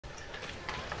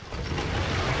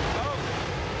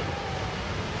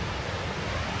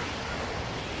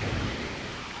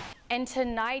And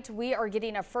tonight we are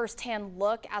getting a first-hand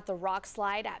look at the rock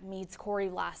slide at Meads Quarry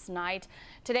last night.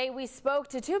 Today we spoke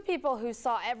to two people who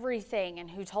saw everything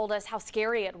and who told us how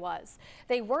scary it was.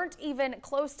 They weren't even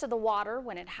close to the water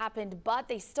when it happened, but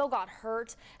they still got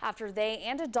hurt after they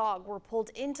and a dog were pulled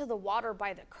into the water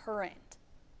by the current.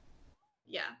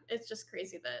 Yeah, it's just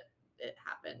crazy that it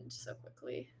happened so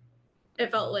quickly. It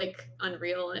felt like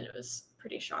unreal, and it was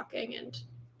pretty shocking and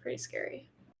pretty scary.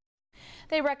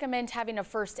 They recommend having a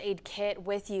first aid kit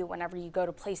with you whenever you go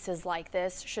to places like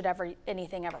this, should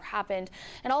anything ever happen,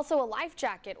 and also a life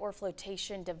jacket or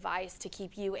flotation device to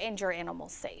keep you and your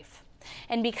animals safe.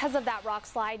 And because of that rock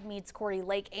slide, Meads Quarry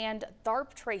Lake and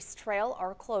Tharp Trace Trail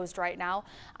are closed right now.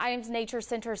 Ijams Nature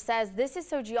Center says this is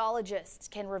so geologists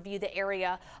can review the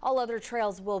area. All other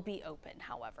trails will be open,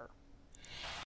 however.